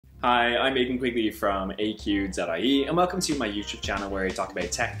Hi, I'm Aidan Quigley from aq.ie and welcome to my YouTube channel where I talk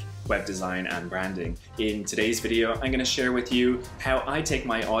about tech, web design and branding. In today's video, I'm going to share with you how I take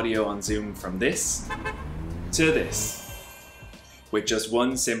my audio on Zoom from this to this with just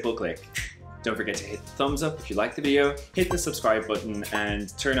one simple click. Don't forget to hit the thumbs up if you like the video, hit the subscribe button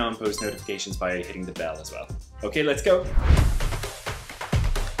and turn on post notifications by hitting the bell as well. Okay, let's go.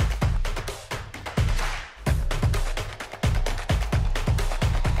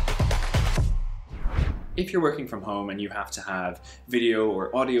 If you're working from home and you have to have video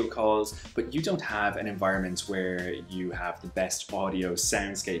or audio calls, but you don't have an environment where you have the best audio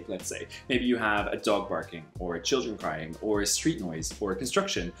soundscape, let's say. Maybe you have a dog barking, or children crying, or street noise, or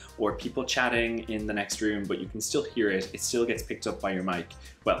construction, or people chatting in the next room, but you can still hear it, it still gets picked up by your mic.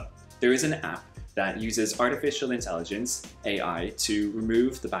 Well, there is an app that uses artificial intelligence, AI, to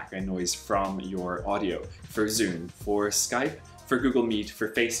remove the background noise from your audio for Zoom, for Skype, for Google Meet, for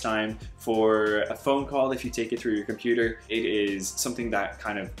FaceTime, for a phone call if you take it through your computer. It is something that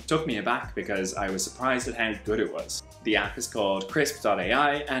kind of took me aback because I was surprised at how good it was. The app is called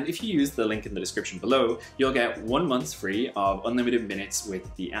krisp.ai, and if you use the link in the description below, you'll get 1 month free of unlimited minutes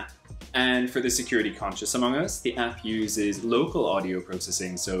with the app. And for the security conscious among us, the app uses local audio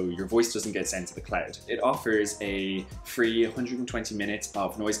processing so your voice doesn't get sent to the cloud. It offers a free 120 minutes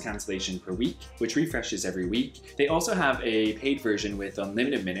of noise cancellation per week, which refreshes every week. They also have a paid version with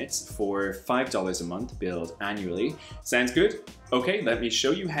unlimited minutes for $5 a month billed annually. Sounds good? Okay, let me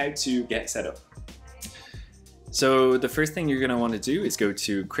show you how to get set up. So the first thing you're going to want to do is go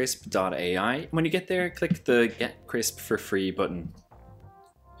to krisp.ai. When you get there, click the Get Krisp for Free button.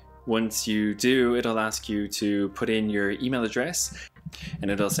 Once you do, it'll ask you to put in your email address and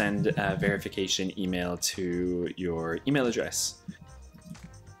it'll send a verification email to your email address.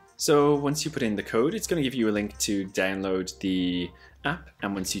 So once you put in the code, it's going to give you a link to download the app,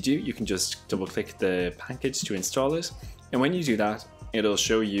 and once you do, you can just double click the package to install it. And when you do that, it'll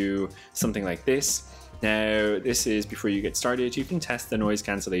show you something like this. Now, this is before you get started. You can test the noise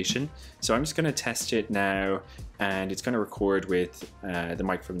cancellation. So I'm just going to test it now, and it's going to record with the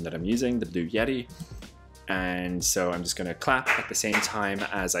microphone that I'm using, the Blue Yeti. And so I'm just going to clap at the same time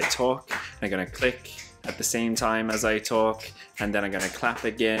as I talk. I'm going to click at the same time as I talk, and then I'm going to clap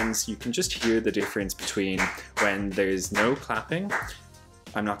again. So you can just hear the difference between when there's no clapping.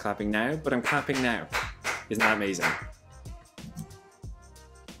 I'm not clapping now, but I'm clapping now. Isn't that amazing?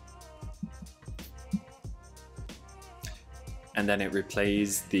 And then it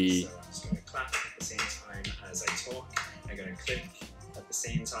replays the... So I'm just going to clap at the same time as I talk. I'm going to click at the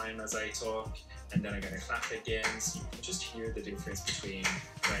same time as I talk. And then I'm going to clap again. So you can just hear the difference between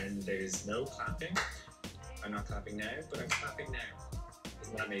when there's no clapping. I'm not clapping now, but I'm clapping now.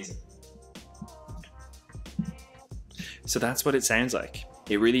 Isn't that amazing? So that's what it sounds like.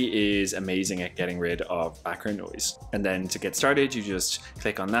 It really is amazing at getting rid of background noise. And then to get started, you just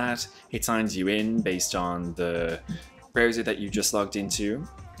click on that. It signs you in based on the browser that you just logged into,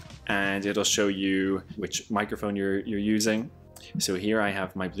 and it'll show you which microphone you're using. So here I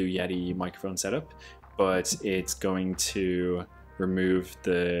have my Blue Yeti microphone set up, but it's going to remove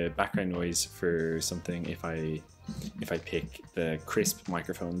the background noise for something if I pick the Krisp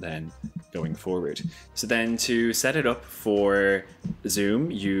microphone then going forward. So then to set it up for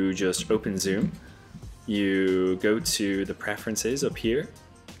Zoom, you just open Zoom, you go to the preferences up here,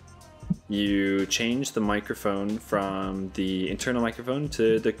 you change the microphone from the internal microphone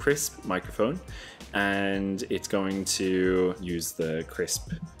to the Krisp microphone, and it's going to use the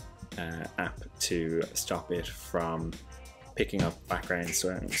Krisp app to stop it from picking up background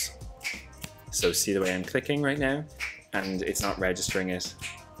sounds. So see the way I'm clicking right now, and it's not registering it.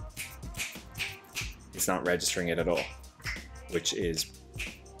 It's not registering it at all, which is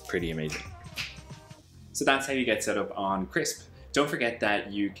pretty amazing. So that's how you get set up on Krisp. Don't forget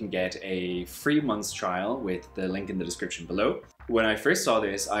that you can get a free month's trial with the link in the description below. When I first saw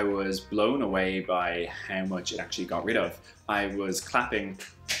this, I was blown away by how much it actually got rid of. I was clapping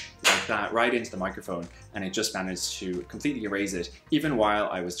like that right into the microphone, and it just managed to completely erase it even while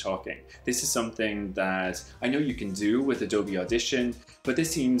I was talking. This is something that I know you can do with Adobe Audition, but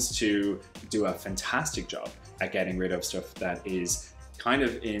this seems to do a fantastic job at getting rid of stuff that is kind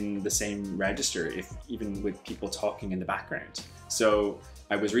of in the same register, even with people talking in the background. So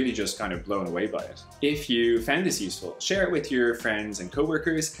I was really just kind of blown away by it. If you found this useful, share it with your friends and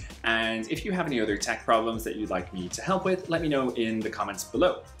coworkers, and if you have any other tech problems that you'd like me to help with, let me know in the comments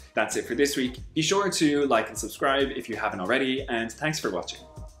below. That's it for this week. Be sure to like and subscribe if you haven't already, and thanks for watching.